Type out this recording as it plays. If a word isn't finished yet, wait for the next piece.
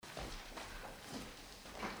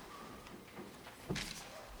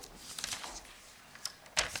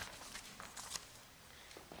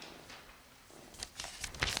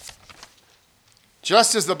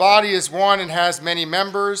Just as the body is one and has many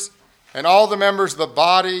members, and all the members of the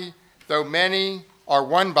body, though many, are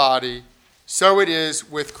one body, so it is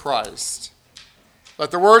with Christ.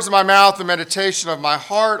 Let the words of my mouth and the meditation of my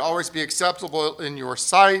heart always be acceptable in your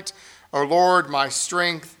sight, O Lord, my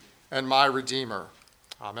strength and my Redeemer.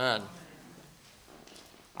 Amen.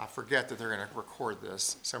 I forget that they're going to record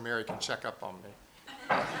this so Mary can check up on me.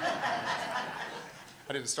 I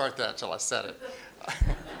didn't start that until I said it.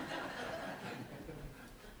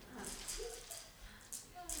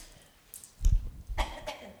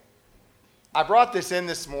 I brought this in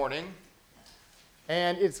this morning,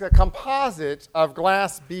 and it's a composite of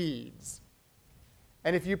glass beads.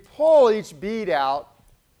 And if you pull each bead out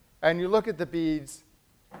and you look at the beads,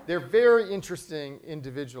 they're very interesting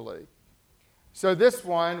individually. So this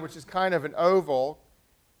one, which is kind of an oval,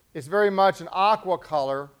 is very much an aqua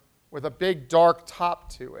color with a big dark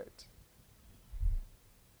top to it.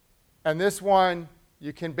 And this one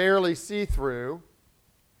you can barely see through,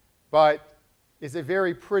 but is a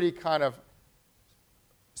very pretty kind of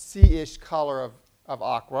sea-ish color of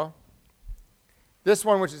aqua. This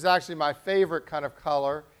one, which is actually my favorite kind of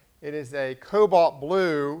color, it is a cobalt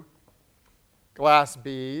blue glass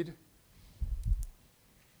bead.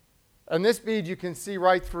 And this bead you can see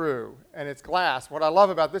right through, and it's glass. What I love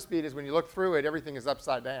about this bead is when you look through it, everything is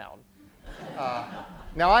upside down.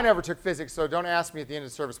 Now, I never took physics, so don't ask me at the end of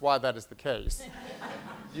the service why that is the case.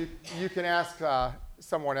 You can ask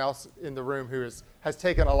someone else in the room who has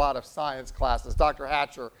taken a lot of science classes. Dr.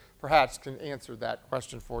 Hatcher perhaps can answer that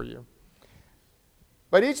question for you.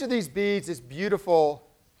 But each of these beads is beautiful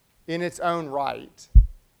in its own right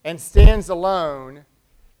and stands alone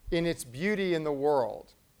in its beauty in the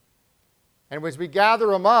world. And as we gather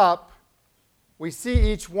them up, we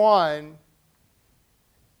see each one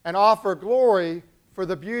and offer glory for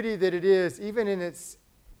the beauty that it is, even in its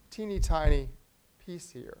teeny tiny piece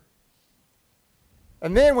here.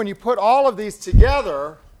 And then when you put all of these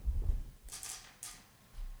together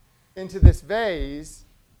into this vase,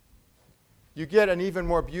 you get an even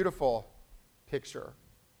more beautiful picture.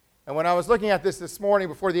 And when I was looking at this morning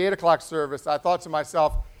before the 8 o'clock service, I thought to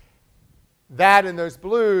myself, that and those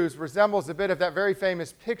blues resembles a bit of that very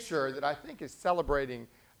famous picture that I think is celebrating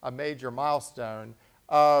a major milestone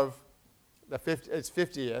of its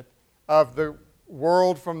 50th, of the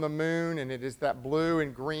world from the moon, and it is that blue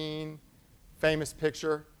and green famous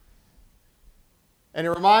picture. And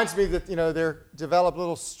it reminds me that, they're developed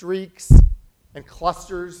little streaks and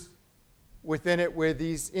clusters within it where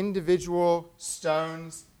these individual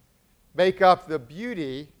stones make up the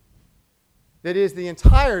beauty that is the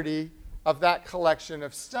entirety of that collection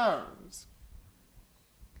of stones.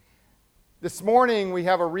 This morning we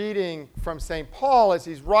have a reading from St. Paul as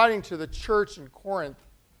he's writing to the church in Corinth.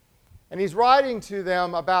 And he's writing to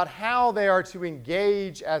them about how they are to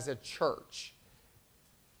engage as a church.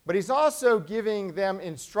 But he's also giving them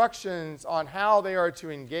instructions on how they are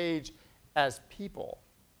to engage as people.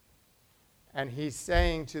 And he's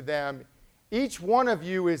saying to them, each one of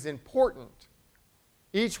you is important.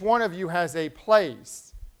 Each one of you has a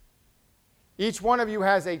place. Each one of you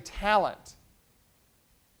has a talent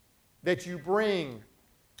that you bring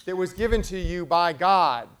that was given to you by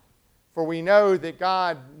God. For we know that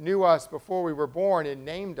God knew us before we were born and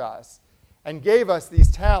named us and gave us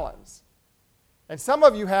these talents. And some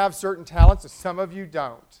of you have certain talents and some of you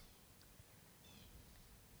don't.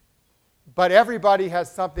 But everybody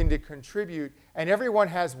has something to contribute, and everyone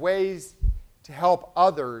has ways to help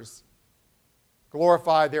others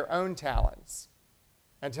glorify their own talents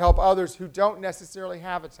and to help others who don't necessarily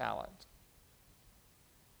have a talent.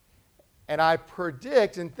 And I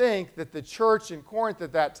predict and think that the church in Corinth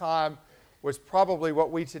at that time was probably what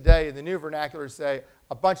we today in the new vernacular say,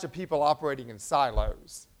 a bunch of people operating in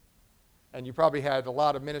silos. And you probably had a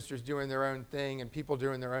lot of ministers doing their own thing and people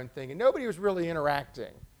doing their own thing, and nobody was really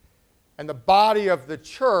interacting. And the body of the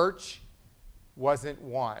church wasn't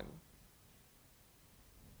one.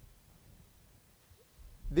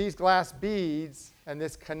 These glass beads and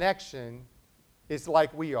this connection is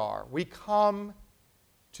like we are. We come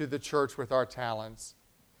to the church with our talents.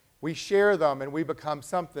 We share them and we become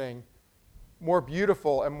something more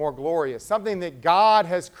beautiful and more glorious, something that God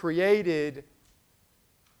has created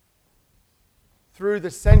through the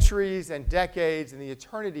centuries and decades and the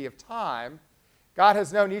eternity of time. God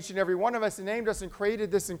has known each and every one of us and named us and created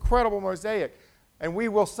this incredible mosaic. And we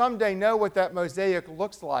will someday know what that mosaic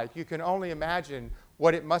looks like. You can only imagine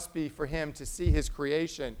what it must be for him to see his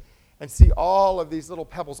creation and see all of these little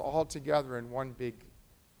pebbles all together in one big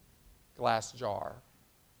glass jar.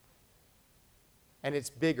 And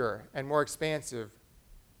it's bigger and more expansive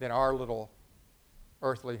than our little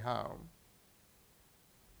earthly home.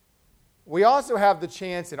 we also have the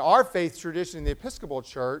chance in our faith tradition in the Episcopal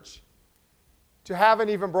Church to have an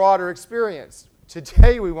even broader experience.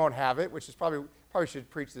 Today we won't have it, which is probably should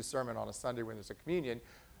preach this sermon on a Sunday when there's a communion.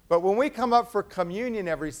 But when we come up for communion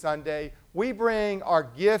every Sunday, we bring our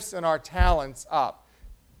gifts and our talents up.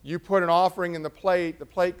 You put an offering in the plate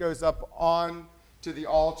goes up on to the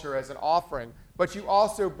altar as an offering, but you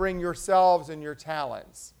also bring yourselves and your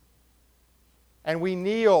talents. And we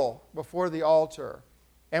kneel before the altar,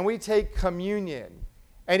 and we take communion.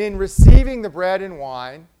 And in receiving the bread and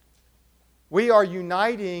wine, we are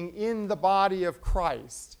uniting in the body of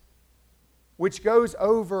Christ, which goes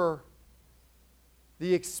over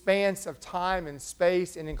the expanse of time and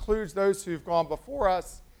space and includes those who've gone before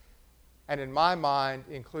us, and in my mind,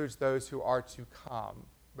 includes those who are to come,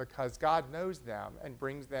 because God knows them and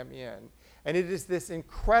brings them in. And it is this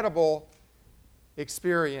incredible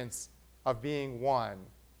experience of being one,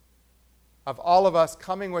 of all of us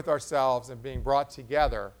coming with ourselves and being brought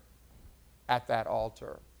together at that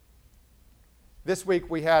altar. This week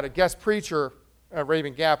we had a guest preacher at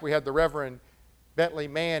Raven Gap. We had the Reverend Bentley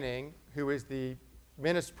Manning, who is the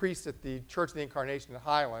minister priest at the Church of the Incarnation in the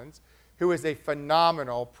Highlands, who is a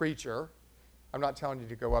phenomenal preacher. I'm not telling you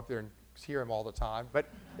to go up there and hear him all the time, but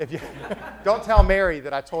if you don't tell Mary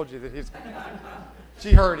that I told you that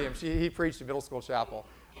she heard him. He preached in middle school chapel.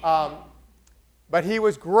 But he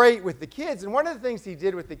was great with the kids. And one of the things he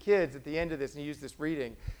did with the kids at the end of this, and he used this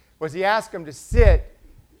reading, was he asked them to sit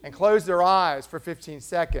and close their eyes for 15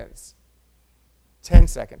 seconds. 10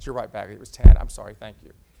 seconds. You're right back. It was 10. I'm sorry. Thank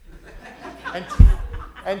you.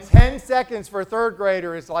 And 10 seconds for a third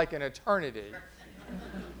grader is like an eternity.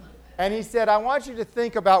 And he said, I want you to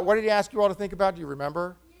think about, what did he ask you all to think about? Do you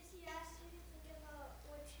remember? Yes, he asked you to think about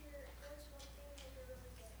what's one thing that you're really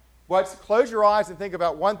good at. Close your eyes and think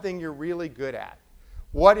about one thing you're really good at.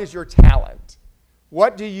 What is your talent?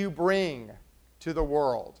 What do you bring to the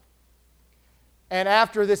world? And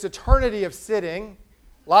after this eternity of sitting,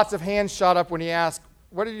 lots of hands shot up when he asked,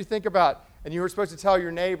 what did you think about? And you were supposed to tell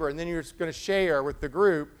your neighbor, and then you were going to share with the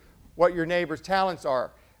group what your neighbor's talents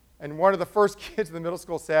are. And one of the first kids in the middle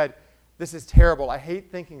school said, this is terrible. I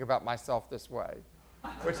hate thinking about myself this way,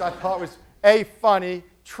 which I thought was, A, funny,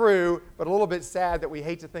 true, but a little bit sad that we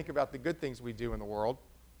hate to think about the good things we do in the world.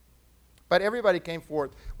 But everybody came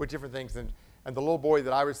forth with different things, and the little boy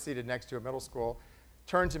that I was seated next to in middle school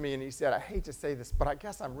turned to me and he said, I hate to say this, but I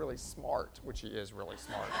guess I'm really smart, which he is really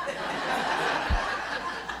smart.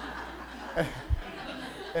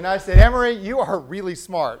 And I said, Emery, you are really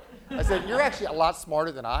smart. I said, you're actually a lot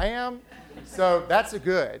smarter than I am, so that's a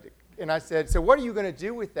good. And I said, so what are you going to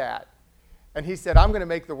do with that? And he said, I'm going to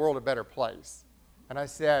make the world a better place. And I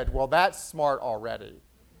said, well, that's smart already.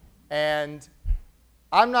 And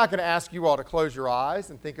I'm not going to ask you all to close your eyes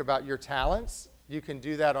and think about your talents. You can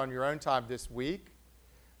do that on your own time this week.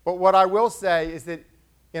 But what I will say is that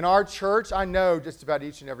in our church, I know just about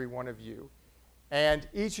each and every one of you. And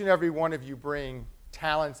each and every one of you bring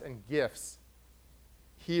talents and gifts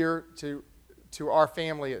here to our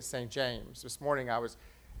family at St. James. This morning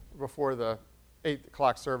before the 8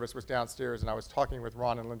 o'clock service, was downstairs, and I was talking with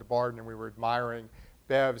Ron and Linda Barden, and we were admiring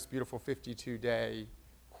Bev's beautiful 52-day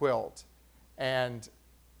quilt. And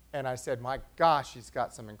I said, my gosh, she's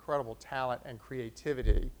got some incredible talent and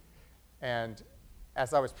creativity. And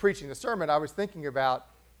as I was preaching the sermon, I was thinking about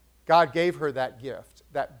God gave her that gift,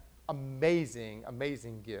 that amazing,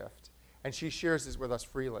 amazing gift. And she shares this with us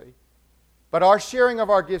freely. But our sharing of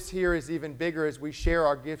our gifts here is even bigger as we share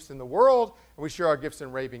our gifts in the world, and we share our gifts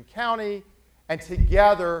in Raven County, and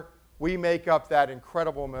together we make up that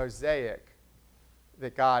incredible mosaic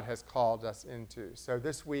that God has called us into. So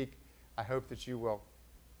this week, I hope that you will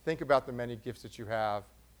think about the many gifts that you have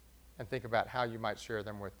and think about how you might share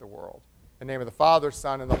them with the world. In the name of the Father,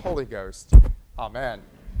 Son, and the Holy Ghost. Amen.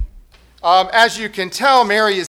 As you can tell, Mary is